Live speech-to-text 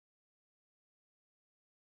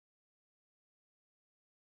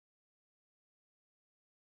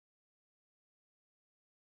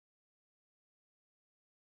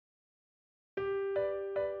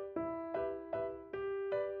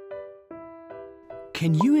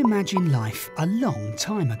Can you imagine life a long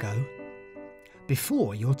time ago?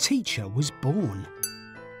 Before your teacher was born?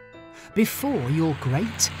 Before your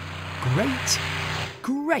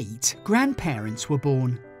great-great-great-grandparents were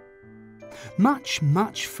born? Much,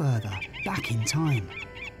 much further back in time.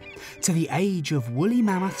 To the age of woolly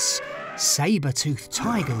mammoths, saber-toothed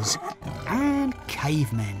tigers and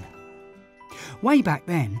cavemen. Way back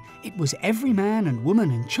then, it was every man and woman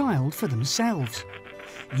and child for themselves.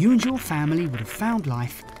 You and your family would have found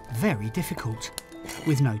life very difficult,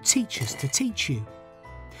 with no teachers to teach you,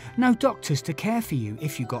 no doctors to care for you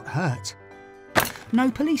if you got hurt, no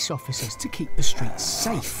police officers to keep the streets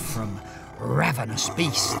safe from ravenous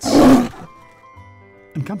beasts.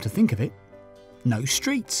 And come to think of it, no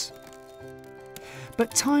streets.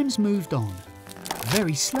 But times moved on.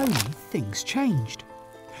 Very slowly, things changed.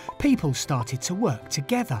 People started to work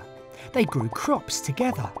together. They grew crops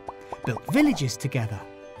together, built villages together.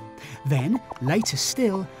 Then, later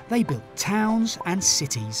still, they built towns and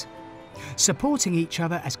cities, supporting each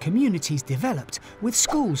other as communities developed with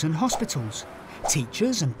schools and hospitals,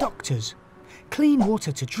 teachers and doctors, clean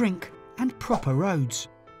water to drink and proper roads.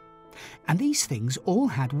 And these things all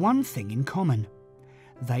had one thing in common.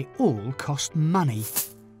 They all cost money,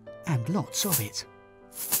 and lots of it.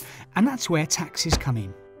 And that's where taxes come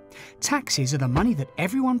in. Taxes are the money that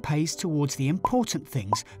everyone pays towards the important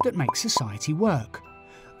things that make society work.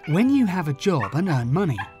 When you have a job and earn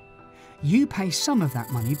money, you pay some of that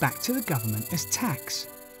money back to the government as tax.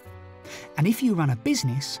 And if you run a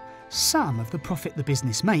business, some of the profit the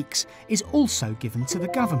business makes is also given to the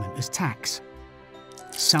government as tax.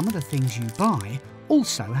 Some of the things you buy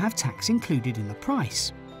also have tax included in the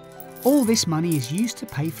price. All this money is used to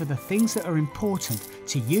pay for the things that are important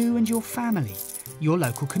to you and your family, your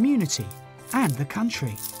local community, and the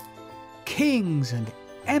country. Kings and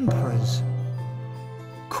emperors,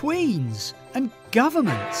 queens and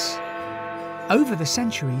governments. Over the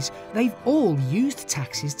centuries, they've all used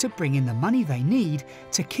taxes to bring in the money they need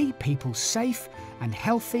to keep people safe and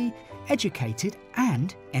healthy, educated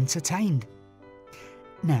and entertained.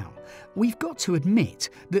 Now, we've got to admit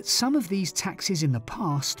that some of these taxes in the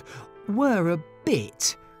past were a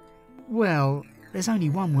bit, well, there's only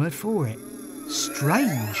one word for it: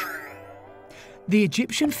 strange. The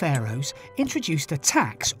Egyptian pharaohs introduced a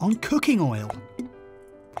tax on cooking oil.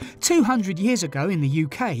 200 years ago in the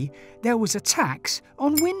UK, there was a tax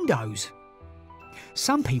on windows.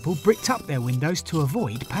 Some people bricked up their windows to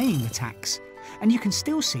avoid paying the tax, and you can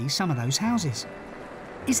still see some of those houses.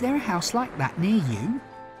 Is there a house like that near you?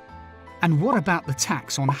 And what about the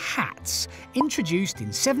tax on hats, introduced in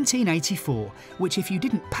 1784, which if you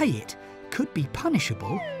didn't pay it, could be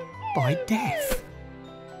punishable by death?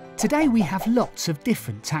 Today we have lots of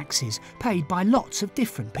different taxes paid by lots of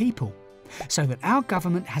different people, so that our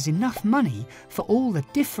government has enough money for all the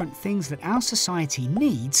different things that our society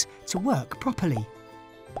needs to work properly.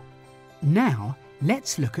 Now,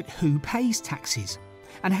 let's look at who pays taxes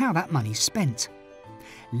and how that money's spent.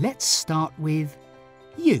 Let's start with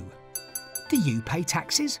you. Do you pay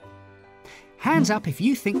taxes? Hands up if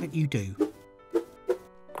you think that you do.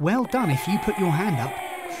 Well done if you put your hand up,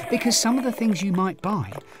 because some of the things you might buy,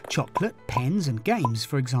 chocolate, pens and games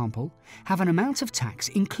for example, have an amount of tax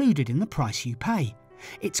included in the price you pay.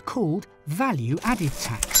 It's called value added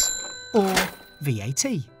tax, or VAT.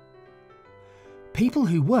 People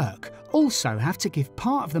who work also have to give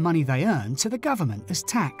part of the money they earn to the government as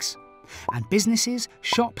tax. And businesses,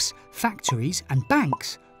 shops, factories and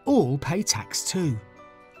banks all pay tax too.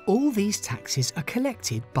 All these taxes are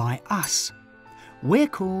collected by us. We're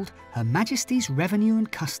called Her Majesty's Revenue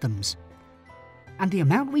and Customs. And the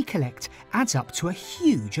amount we collect adds up to a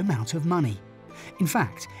huge amount of money. In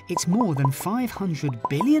fact, it's more than £500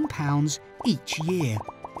 billion each year.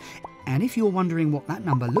 And if you're wondering what that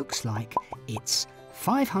number looks like, it's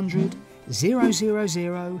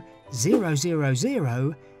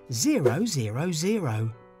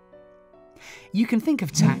 500,000,000,000,000. You can think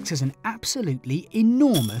of tax as an absolutely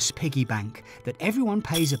enormous piggy bank that everyone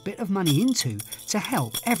pays a bit of money into to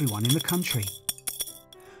help everyone in the country.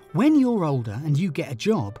 When you're older and you get a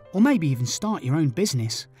job, or maybe even start your own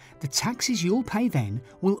business, the taxes you'll pay then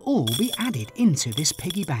will all be added into this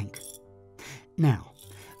piggy bank. Now,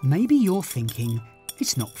 maybe you're thinking,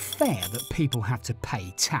 it's not fair that people have to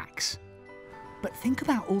pay tax. But think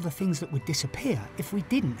about all the things that would disappear if we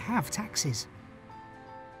didn't have taxes.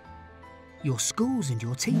 Your schools and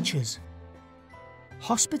your teachers,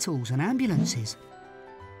 hospitals and ambulances,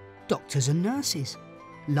 doctors and nurses,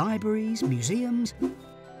 libraries, museums,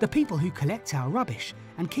 the people who collect our rubbish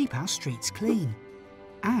and keep our streets clean,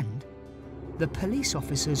 and the police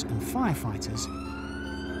officers and firefighters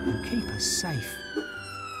and keep us safe.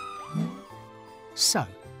 So,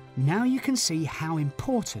 now you can see how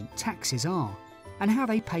important taxes are and how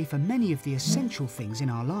they pay for many of the essential things in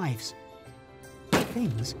our lives.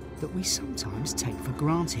 Things that we sometimes take for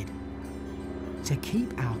granted. To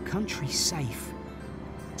keep our country safe,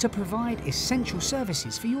 to provide essential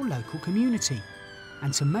services for your local community,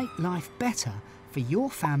 and to make life better for your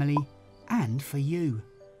family and for you.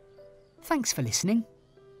 Thanks for listening.